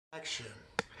Action.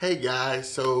 Hey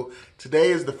guys, so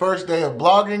today is the first day of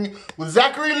blogging with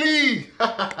Zachary Lee.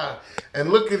 And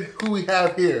look at who we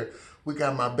have here. We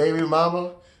got my baby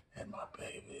mama and my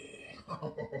baby.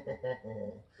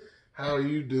 How are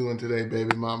you doing today,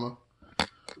 baby mama?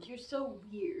 You're so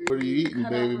weird. What are you eating,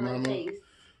 Cut baby off my mama? face.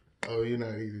 Oh, you're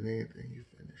not eating anything. You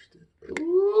finished it.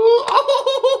 Ooh.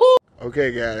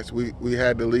 Okay guys, we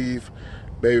had to leave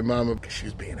baby mama because she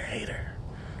was being a hater.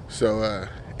 So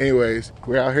anyways,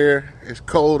 we're out here. It's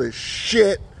cold as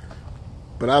shit,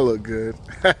 but I look good.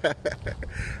 I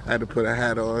had to put a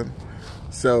hat on.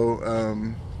 So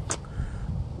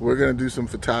we're gonna do some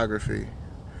photography.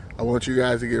 I want you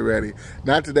guys to get ready.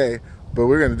 Not today, but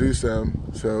we're gonna do some.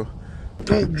 So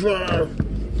don't drive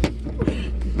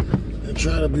and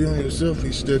try to be on your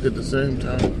selfie stick at the same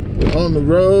time. We're on the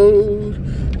road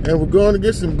and we're going to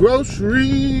get some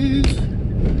groceries.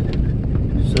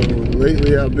 So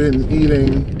lately I've been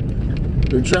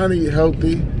trying to eat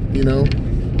healthy, you know.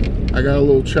 I got a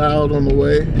little child on the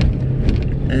way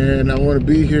and I want to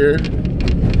be here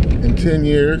in 10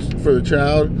 years for the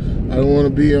child. I don't want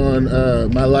to be on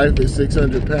my life at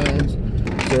 600 pounds.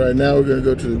 So right now we're going to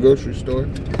go to the grocery store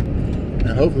and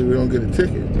hopefully we don't get a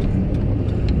ticket.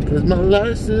 Because my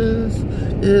license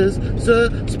is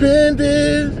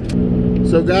suspended.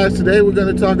 So guys, today we're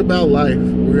going to talk about life.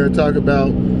 We're going to talk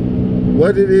about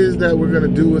what it is that we're gonna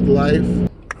do with life.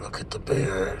 Look at the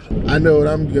beard. I know what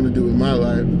I'm gonna do with my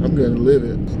life. I'm gonna live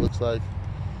it. Looks like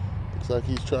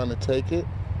he's trying to take it.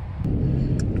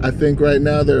 I think right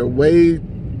now there are way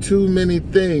too many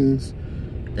things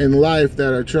in life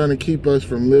that are trying to keep us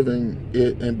from living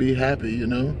it and be happy, you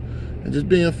know? And just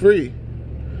being free.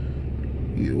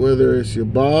 Whether it's your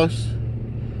boss,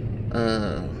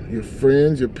 your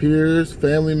friends, your peers,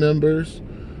 family members,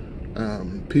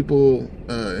 people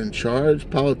in charge,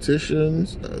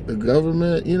 politicians, the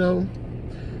government, you know.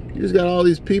 You just got all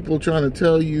these people trying to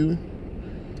tell you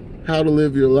how to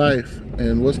live your life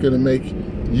and what's going to make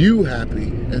you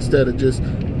happy instead of just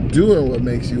doing what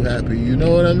makes you happy, you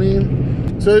know what I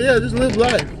mean? So yeah, just live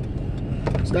life.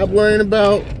 Stop worrying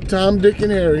about Tom, Dick,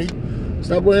 and Harry.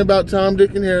 Stop worrying about Tom,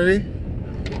 Dick, and Harry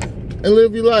and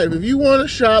live your life. If you want to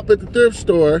shop at the thrift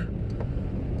store,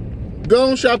 go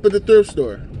and shop at the thrift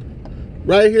store.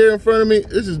 Right here in front of me,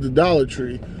 this is the Dollar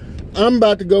Tree. I'm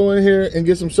about to go in here and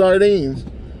get some sardines.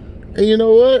 And you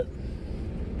know what?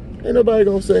 Ain't nobody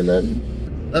gonna say nothing.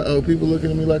 Uh-oh, people looking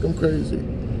at me like I'm crazy.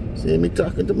 Seeing me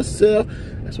talking to myself.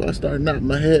 That's why I started nodding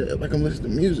my head like I'm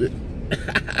listening to music.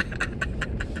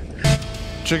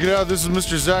 Check it out, this is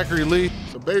Mr. Zachary Lee.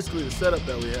 So basically the setup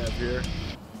that we have here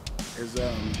is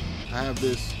I have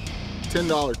this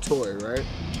 $10 toy, right?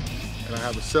 And I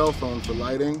have a cell phone for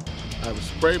lighting. I have a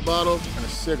spray bottle and a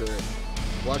cigarette.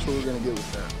 Watch what we're gonna get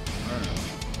with that. All right.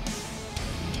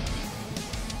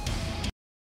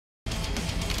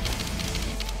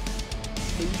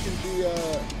 So you can be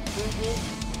frugal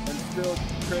and still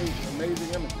create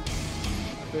amazing images. I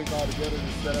think altogether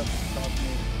this setup cost me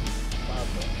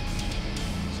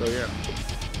 $5. So yeah.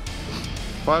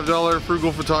 $5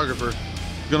 frugal photographer.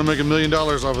 Gonna make $1 million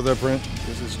off of that print.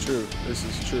 This is true. This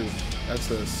is true.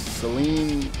 That's a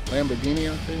Celine Lamborghini,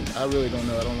 I think. I really don't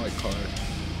know. I don't like cars.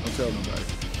 Don't tell nobody.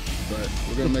 But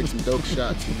we're gonna make some dope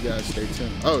shots. You guys stay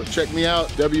tuned. Oh, check me out,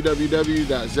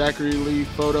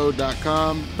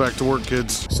 www.zacharyleephoto.com. Back to work,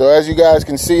 kids. So as you guys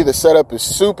can see, the setup is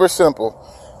super simple.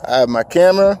 I have my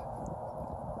camera,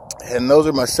 and those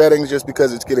are my settings just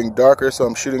because it's getting darker, so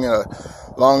I'm shooting at a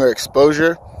longer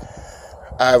exposure.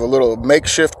 I have a little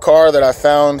makeshift car that I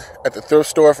found at the thrift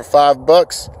store for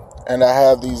 $5. And I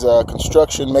have these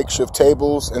construction makeshift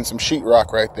tables and some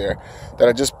sheetrock right there that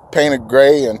I just painted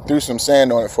gray and threw some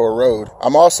sand on it for a road.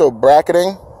 I'm also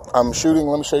bracketing. I'm shooting,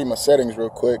 let me show you my settings real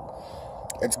quick.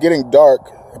 It's getting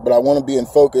dark, but I want to be in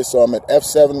focus, so I'm at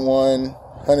f7.1,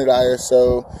 100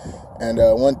 ISO, and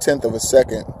 1/10 of a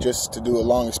second just to do a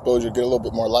long exposure, get a little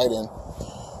bit more light in.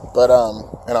 But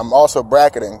and I'm also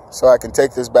bracketing, so I can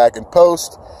take this back in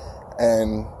post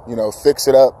and, you know, fix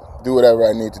it up, do whatever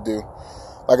I need to do.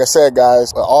 Like I said,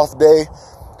 guys, an off day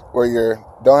where you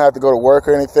don't have to go to work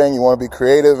or anything, you want to be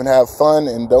creative and have fun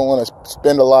and don't want to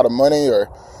spend a lot of money or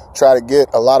try to get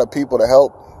a lot of people to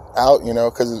help out, you know,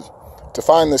 because to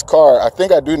find this car, I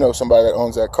think I do know somebody that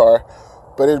owns that car,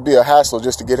 but it'd be a hassle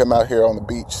just to get him out here on the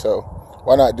beach, so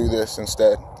why not do this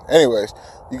instead? Anyways,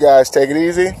 you guys take it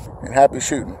easy and happy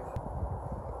shooting.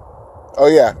 Oh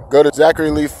yeah, go to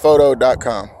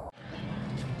ZacharyLeePhoto.com.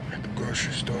 At the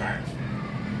grocery store.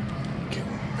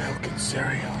 Milk and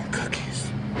cereal.